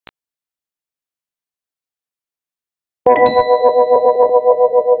You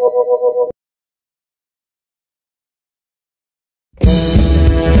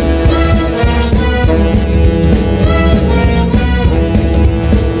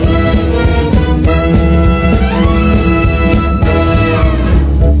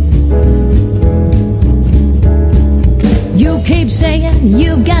keep saying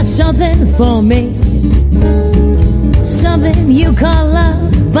you've got something for me, something you call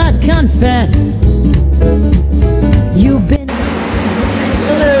love, but confess you've been.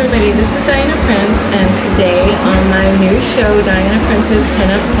 Hello everybody, this is Dianna Prince, and today on my new show, Dianna Prince's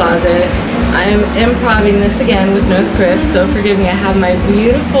Pinup Closet, I am improvising this again with no script, so forgive me. I have my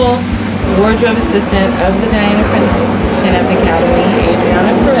beautiful wardrobe assistant of the Dianna Prince Pinup Academy,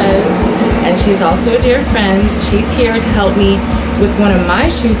 Riana, and she's also a dear friend. She's here to help me with one of my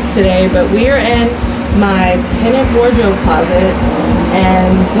shoots today, but we are in my pinup wardrobe closet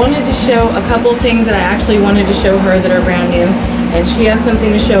and wanted to show a couple things that I actually wanted to show her that are brand new, and she has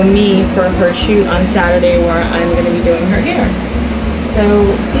something to show me for her shoot on Saturday where I'm going to be doing her hair. So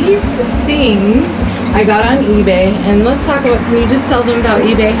these things I got on eBay, and let's talk about, can you just tell them about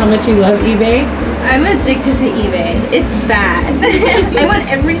eBay, how much you love eBay? I'm addicted to eBay. It's bad. I want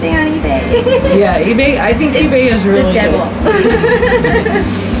everything on eBay. Yeah, eBay, I think eBay is really the devil.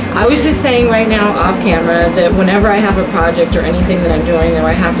 I was just saying right now off camera that whenever I have a project or anything that I'm doing where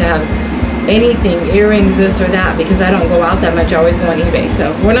I have to have anything, earrings, this or that, because I don't go out that much, I always go on eBay.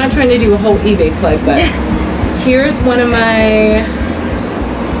 So we're not trying to do a whole eBay plug, but here's one of my,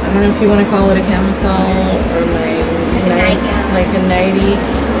 I don't know if you want to call it a camisole or my night, like a nightie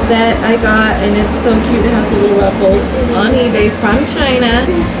that I got, and it's so cute. It has the little ruffles on eBay from China.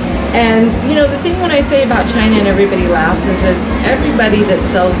 And you know, the thing when I say about China and everybody laughs is that everybody that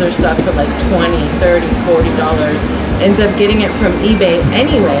sells their stuff for like $20, $30, $40 ends up getting it from eBay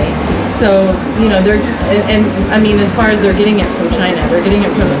anyway. So, you know, they're, and I mean, as far as they're getting it from China, they're getting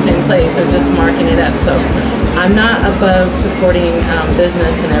it from the same place. They're just marking it up. So I'm not above supporting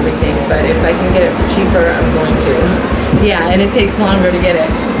business and everything, but if I can get it for cheaper, I'm going to. Yeah, and it takes longer to get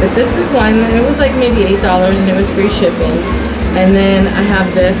it. But this is one, and it was like maybe $8, and it was free shipping. And then I have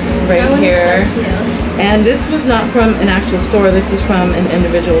this right here. And this was not from an actual store. This is from an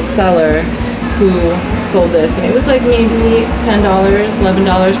individual seller who sold this. And it was like maybe $10, $11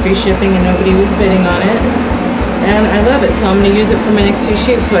 free shipping, and nobody was bidding on it. And I love it, so I'm going to use it for my next two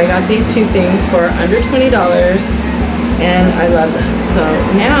shoots. So I got these two things for under $20, and I love them. So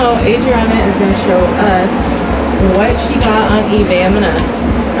now Adriana is going to show us what she got on eBay. I'm going to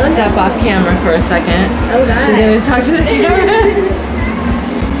step off camera for a second. Oh God. She's going to talk to the camera.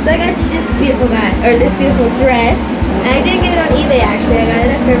 So I got this beautiful guy, or this beautiful dress. And I didn't get it on eBay actually. I got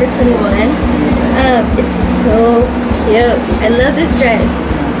it at Forever 21. It's so cute. I love this dress.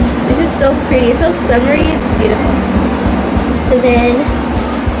 It's just so pretty. It's so summery. It's beautiful. And then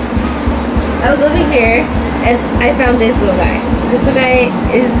I was over here and I found this little guy. This little guy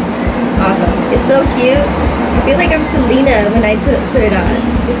is awesome. It's so cute. I feel like I'm Selena when I put it on.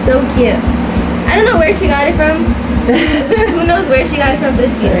 It's so cute. I don't know where she got it from. Who knows where she got it from, but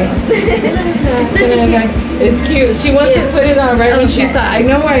it's cute, right? It's such a cute. It's cute. She wants to put it on right when she saw. I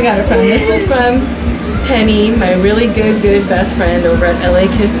know where I got it from. This is from Penny, my really good best friend over at LA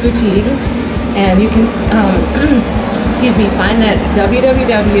Kiss Boutique, and you can excuse me, find that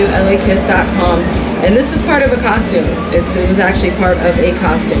www.lakiss.com. And this is part of a costume. It was actually part of a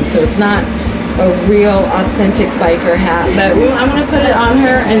costume, so it's not a real authentic biker hat, but I'm going to put it on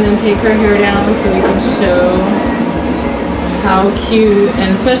her and then take her hair down so we can show how cute,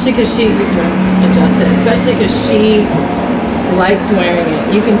 and especially because she, you can adjust it, especially because she likes wearing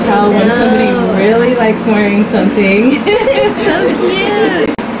it. You can tell when somebody really likes wearing something. It's so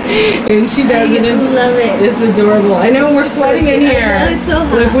cute. And she does it. I love it. It's adorable. I know we're sweating in here. I know, it's so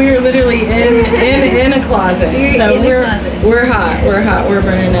hot. Look, we are literally in a closet. We're hot. We're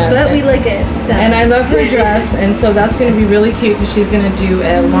burning up. But we look good. So. And I love her dress, and so that's going to be really cute because she's going to do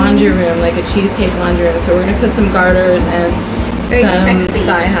a laundry room, like a cheesecake laundry room. So we're going to put some garters and some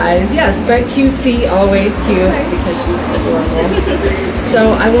thigh highs. Yes, but cutesy, always cute because she's adorable.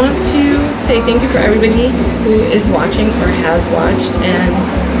 So I want to say thank you for everybody who is watching or has watched, and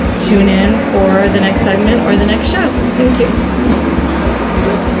tune in for the next segment or the next show. Thank you.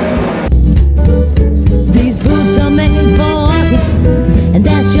 These boots are made for walking, and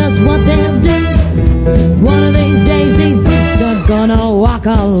that's just what they'll do. One of these days, these boots are gonna walk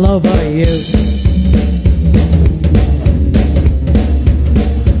all over you.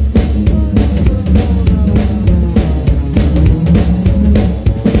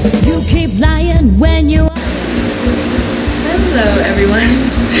 Hello everyone.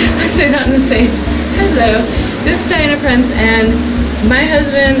 I say that in the same. Hello. This is Diana Prince, and my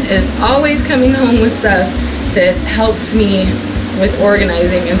husband is always coming home with stuff that helps me with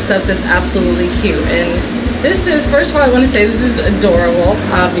organizing and stuff that's absolutely cute. And this is, first of all, I want to say this is adorable,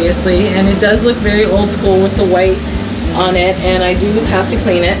 obviously, and it does look very old school with the white on it, and I do have to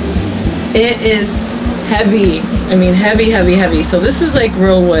clean it. It is heavy. I mean, heavy, heavy, heavy. So this is like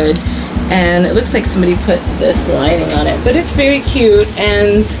real wood, and it looks like somebody put this lining on it, but it's very cute,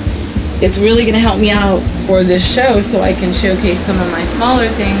 and it's really going to help me out for this show so I can showcase some of my smaller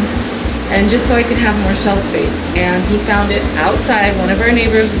things and just so I can have more shelf space. And he found it outside. One of our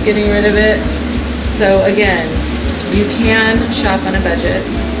neighbors was getting rid of it. So again, you can shop on a budget,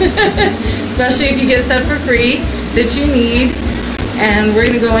 especially if you get stuff for free that you need. And we're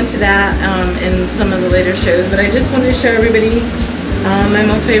going to go into that in some of the later shows, but I just wanted to show everybody my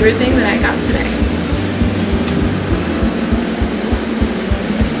most favorite thing that I got today.